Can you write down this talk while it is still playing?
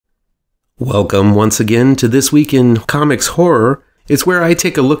Welcome once again to This Week in Comics Horror. It's where I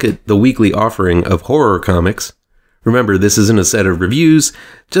take a look at the weekly offering of horror comics. Remember, this isn't a set of reviews,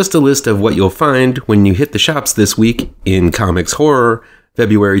 just a list of what you'll find when you hit the shops this week in Comics Horror,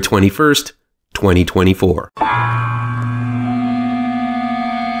 February 21st, 2024.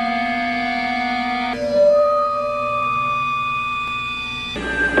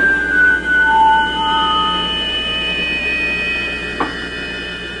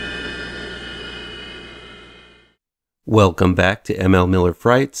 Welcome back to ML Miller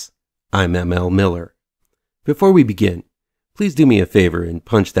Frights. I'm ML Miller. Before we begin, please do me a favor and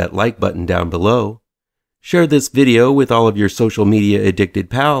punch that like button down below. Share this video with all of your social media addicted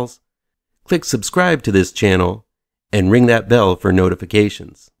pals. Click subscribe to this channel and ring that bell for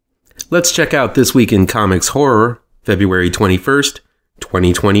notifications. Let's check out This Week in Comics Horror, February 21st,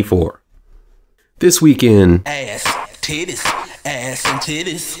 2024. This week in ass, titties, ass and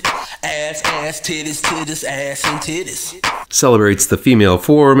titties. Ass, titties, titties, ass, and titties. Celebrates the female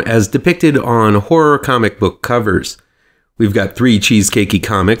form as depicted on horror comic book covers. We've got 3 cheesecakey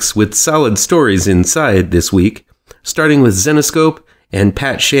comics with solid stories inside this week, starting with Zenescope and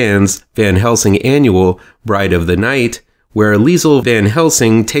Pat Shan's Van Helsing Annual Bride of the Night, where Liesl Van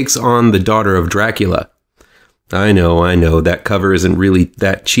Helsing takes on the daughter of Dracula. I know, that cover isn't really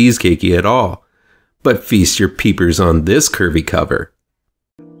that cheesecakey at all, but feast your peepers on this curvy cover.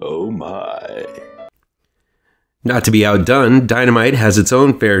 Oh my. Not to be outdone, Dynamite has its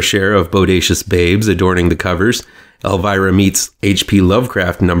own fair share of bodacious babes adorning the covers. ELVIRA meets H.P.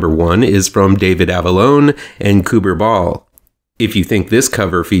 Lovecraft #1 is from David Avallone and Kewber Baal. If you think this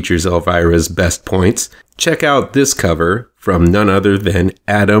cover features Elvira's best points, check out this cover from none other than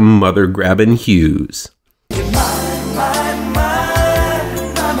Adam Mother-Grabbin' Hughes.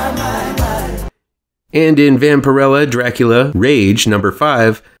 And in Vampirella, Dracula, Rage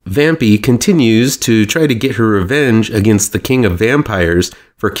 #5, Vampy continues to try to get her revenge against the king of vampires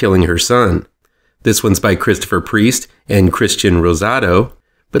for killing her son. This one's by Christopher Priest and Christian Rosado.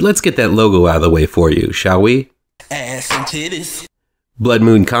 But let's get that logo out of the way for you, shall we? Ass and titties. Blood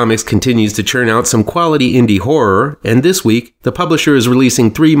Moon Comics continues to churn out some quality indie horror, and this week, the publisher is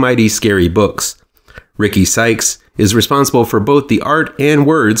releasing 3 mighty scary books. Ricky Sikes is responsible for both the art and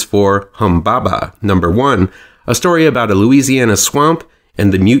words for HUMBABA #1, a story about a Louisiana swamp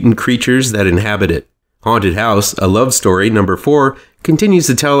and the mutant creatures that inhabit it. Haunted House, a love story #4, continues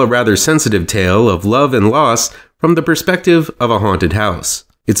to tell a rather sensitive tale of love and loss from the perspective of a haunted house.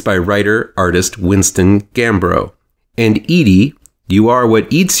 It's by writer-artist Winston Gambro. And EDIE, You Are What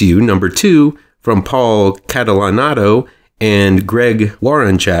Eats You #2, from Paul Catalanotto and Greg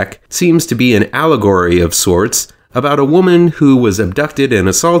Woronchak, seems to be an allegory of sorts about a woman who was abducted and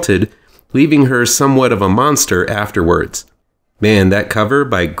assaulted, leaving her somewhat of a monster afterwards. Man, that cover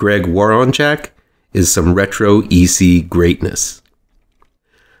by Greg Woronchak is some retro EC greatness.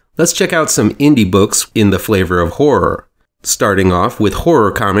 Let's check out some indie books in the flavor of horror. Starting off with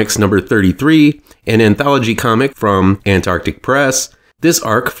Horror Comics #33, an anthology comic from Antarctic Press. This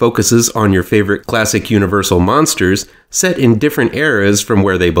arc focuses on your favorite classic Universal monsters set in different eras from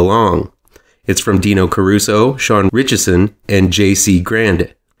where they belong. It's from Dino Caruso, Shawn, Richison, and J.C.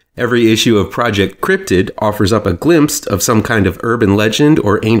 Grande. Every issue of Project CRYPTID offers up a glimpse of some kind of urban legend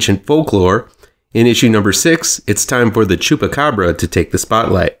or ancient folklore. In issue #6, it's time for the Chupacabra to take the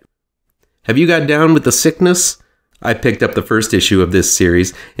spotlight. Have you got down with the sickness? I picked up the first issue of this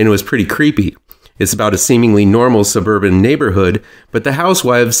series, and it was pretty creepy. It's about a seemingly normal suburban neighborhood, but the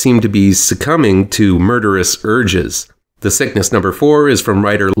housewives seem to be succumbing to murderous urges. The Sickness #4 is from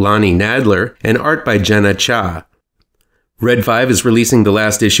writer Lonnie Nadler and art by Jenna Cha. Red 5 is releasing the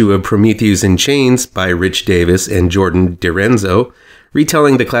last issue of Prometheus in Chains by Rich Davis and Jordan DiRenzo,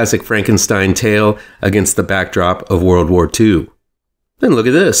 retelling the classic Frankenstein tale against the backdrop of World War II. Then look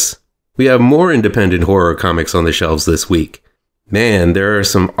at this. We have more independent horror comics on the shelves this week. Man, there are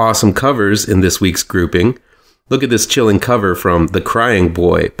some awesome covers in this week's grouping. Look at this chilling cover from The Crying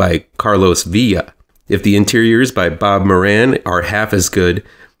Boy by Carlos Villa. If the interiors by Bob Moran are half as good,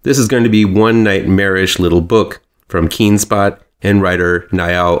 this is going to be one nightmarish little book from Keenspot and writer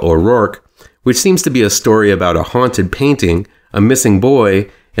Niall O'Rourke, which seems to be a story about a haunted painting, a missing boy,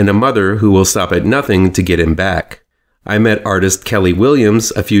 and a mother who will stop at nothing to get him back. I met artist Kelly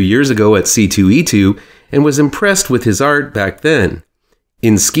Williams a few years ago at C2E2 and was impressed with his art back then.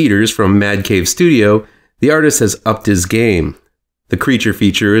 In Skeeters from Mad Cave Studio, the artist has upped his game. The creature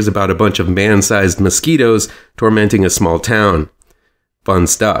feature is about a bunch of man-sized mosquitoes tormenting a small town. Fun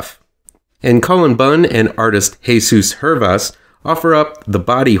stuff. And Cullen Bunn and artist Jesus Hervas offer up the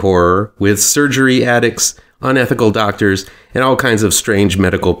body horror with surgery addicts unethical doctors, and all kinds of strange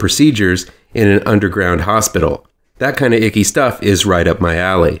medical procedures in an underground hospital. That kind of icky stuff is right up my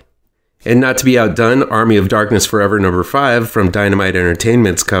alley. And not to be outdone, Army of Darkness Forever #5 from Dynamite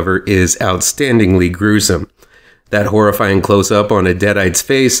Entertainment's cover is outstandingly gruesome. That horrifying close-up on a deadite's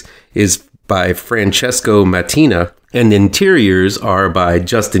face is by Francesco Mattina, and interiors are by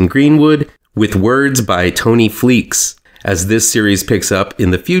Justin Greenwood, with words by Tony Fleeks, as this series picks up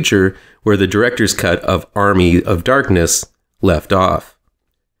in the future where the director's cut of Army of Darkness left off.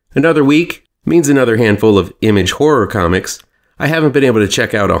 Another week means another handful of Image horror comics. I haven't been able to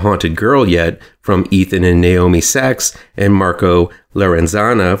check out A Haunted Girl yet from Ethan and Naomi Sachs and Marco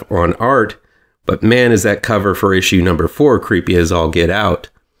Lorenzana on art, but man is that cover for issue #4 creepy as all get out.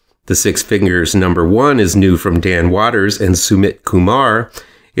 The Six Fingers #1 is new from Dan Waters and Sumit Kumar.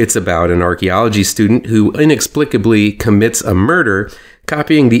 It's about an archaeology student who inexplicably commits a murder,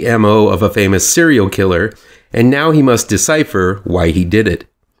 copying the MO of a famous serial killer, and now he must decipher why he did it.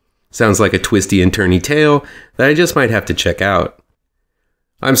 Sounds like a twisty and turny tale that I just might have to check out.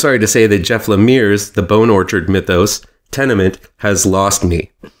 I'm sorry to say that Jeff Lemire's The Bone Orchard mythos, Tenement, has lost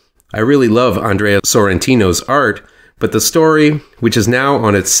me. I really love Andrea Sorrentino's art, but the story, which is now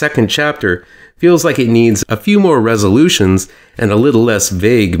on its second chapter, feels like it needs a few more resolutions and a little less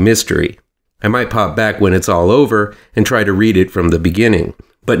vague mystery. I might pop back when it's all over and try to read it from the beginning,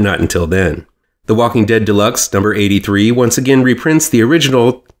 but not until then. The Walking Dead Deluxe #83 once again reprints the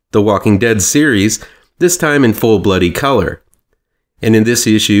original The Walking Dead series, this time in full bloody color. And in this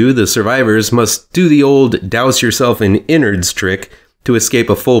issue, the survivors must do the old douse yourself in innards trick to escape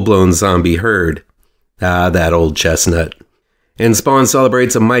a full-blown zombie herd. Ah, that old chestnut. And Spawn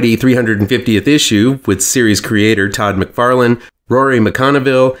celebrates a mighty 350th issue with series creator Todd McFarlane, Rory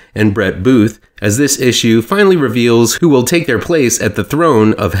McConneville, and Brett Booth, as this issue finally reveals who will take their place at the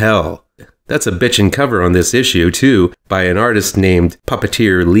throne of hell. That's a bitchin' cover on this issue, too, by an artist named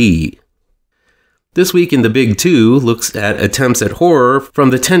Puppeteer Lee. This week in the Big Two looks at attempts at horror from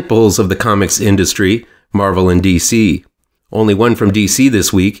the tentpoles of the comics industry, Marvel and DC. Only one from DC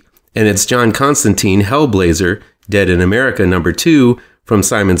this week, and it's John Constantine Hellblazer, Dead in America #2, from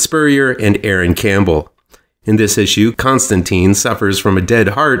Simon Spurrier and Aaron Campbell. In this issue, Constantine suffers from a dead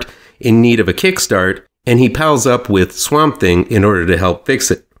heart in need of a kickstart, and he pals up with Swamp Thing in order to help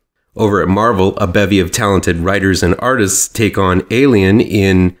fix it. Over at Marvel, a bevy of talented writers and artists take on Alien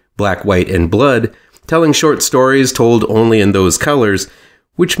in Black, White, and Blood, telling short stories told only in those colors,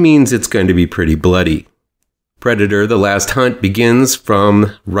 which means it's going to be pretty bloody. Predator: The Last Hunt begins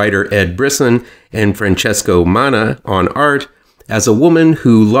from writer Ed Brisson and Francesco Manna on art, as a woman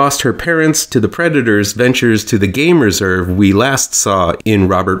who lost her parents to the predators ventures to the game reserve we last saw in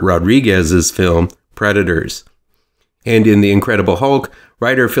Robert Rodriguez's film Predators. And in The Incredible Hulk,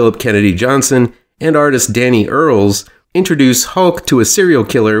 writer Philip Kennedy Johnson and artist Danny Earls introduce Hulk to a serial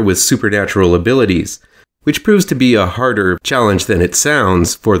killer with supernatural abilities, which proves to be a harder challenge than it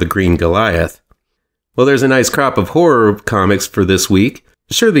sounds for the Green Goliath. Well, there's a nice crop of horror comics for this week.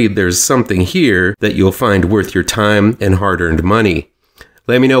 Surely there's something here that you'll find worth your time and hard-earned money.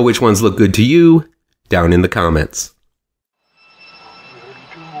 Let me know which ones look good to you down in the comments.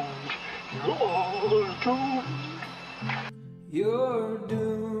 You're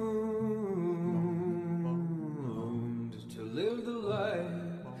doomed to live the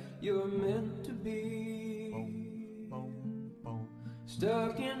life you're meant to be,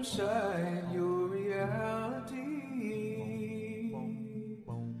 stuck inside your reality.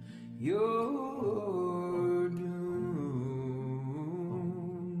 You're doomed.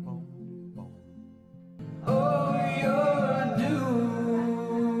 Oh, you're doomed.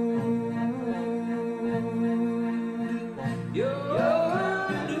 You're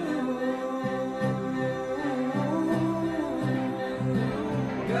doomed.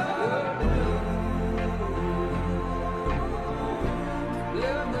 You're doomed.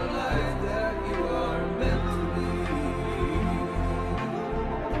 Live the life that you are meant to be.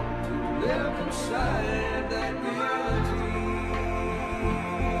 Live inside